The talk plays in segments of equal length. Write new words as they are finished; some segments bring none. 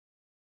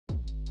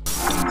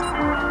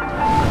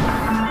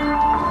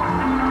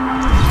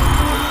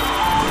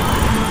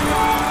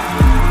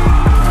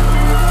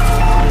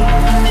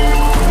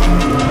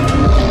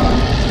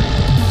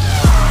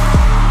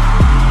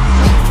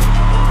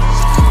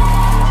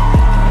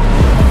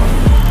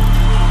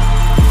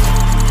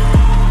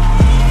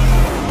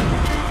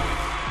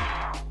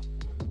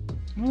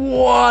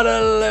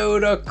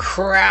of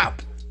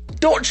crap.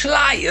 Dutch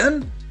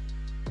lion?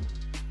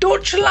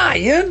 Dutch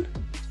lion?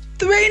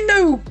 There ain't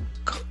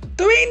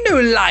no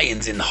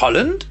lions in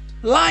Holland.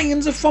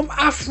 Lions are from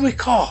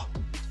Africa.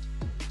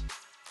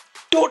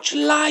 Dutch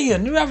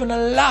lion, you're having a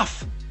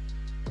laugh.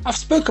 I've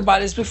spoke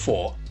about this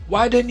before.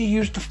 Why don't you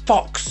use the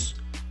fox?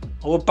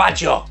 Or a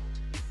badger?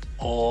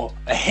 Or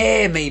a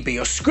hare maybe,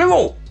 or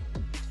squirrel?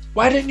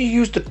 Why don't you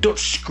use the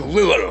Dutch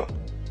squirrel?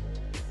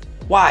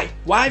 Why?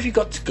 Why have you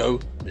got to go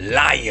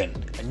lion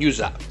and use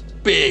that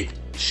big,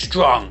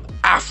 strong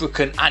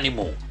African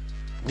animal?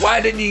 Why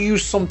don't you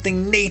use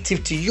something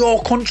native to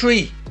your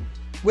country?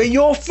 Where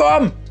you're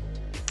from?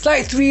 It's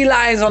like 3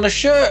 lions on a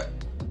shirt.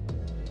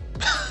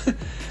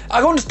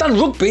 I understand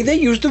rugby, they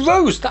use the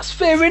rose. That's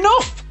fair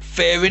enough.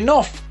 Fair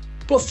enough.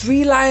 But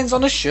 3 lions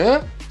on a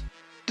shirt?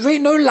 There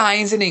ain't no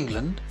lions in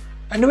England.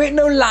 And there ain't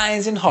no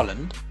lions in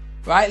Holland.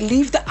 Right?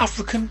 Leave the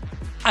African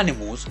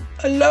animals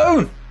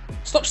alone.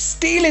 Stop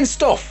stealing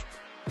stuff.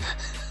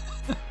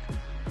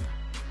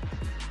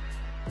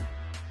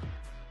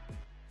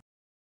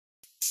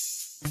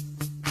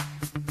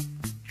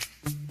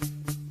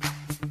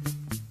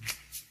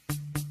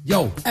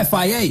 Yo,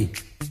 FIA.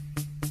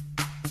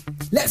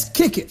 Let's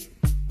kick it.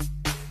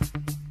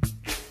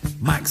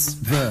 Max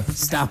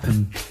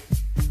Verstappen.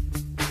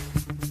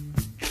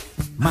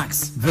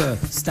 Max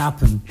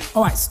Verstappen.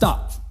 Alright,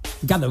 stop.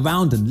 Gather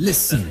round and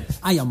listen.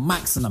 I am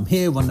Max and I'm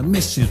here on a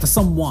mission for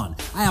someone.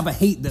 I have a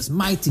hate that's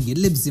mighty, it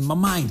lives in my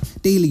mind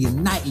daily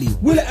and nightly.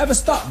 Will it ever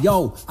stop?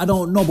 Yo, I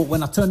don't know, but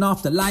when I turn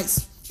off the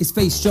lights, his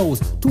face shows.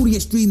 To the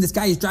extreme, this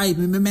guy is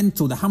driving me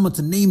mental. The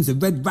Hamilton name's a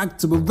red rag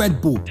to a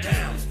Red Bull.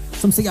 Damn.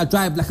 Some say I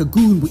drive like a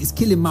goon, but it's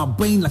killing my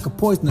brain like a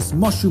poisonous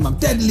mushroom. I'm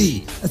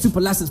deadly, a super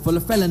license full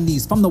of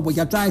felonies. From the way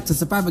I drive to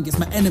survive against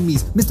my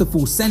enemies. Mr.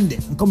 Fool, send it,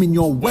 I'm coming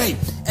your way.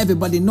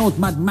 Everybody knows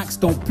Mad Max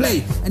don't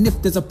play. And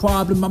if there's a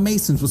problem, my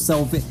Masons will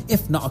solve it.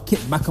 If not, a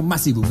kickback, a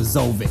Massey will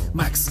resolve it.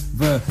 Max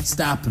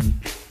Verstappen.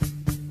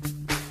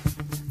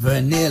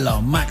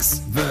 Vanilla, Max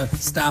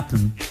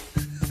Verstappen.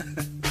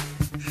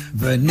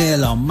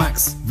 Vanilla,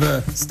 Max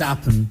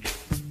Verstappen.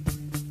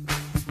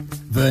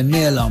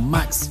 Vanilla,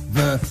 Max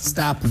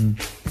Verstappen.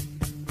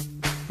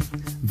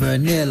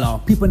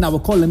 Vanilla, people now are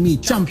calling me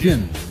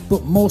champion,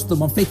 but most of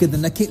them faker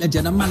than a Caitlyn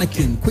Jenner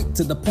mannequin. Quick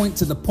to the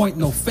point,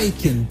 no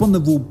faking.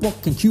 Vulnerable book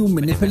and cue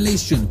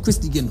manipulation.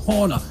 Christian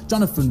Horner,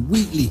 Jonathan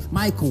Wheatley,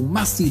 Michael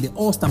Massey, they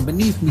all stand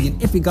beneath me.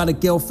 And if you got a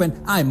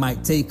girlfriend, I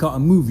might take her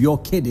and move your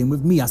kid in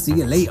with me. I'll see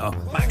you later.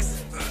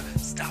 Max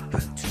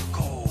Verstappen, too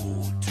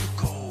cold, too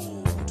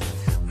cold.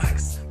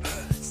 Max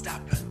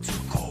Verstappen, too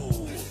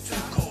cold,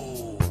 too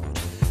cold.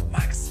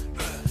 Max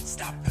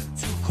Verstappen,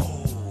 too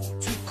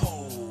cold, too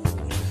cold.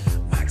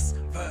 Max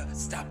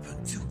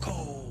Verstappen, too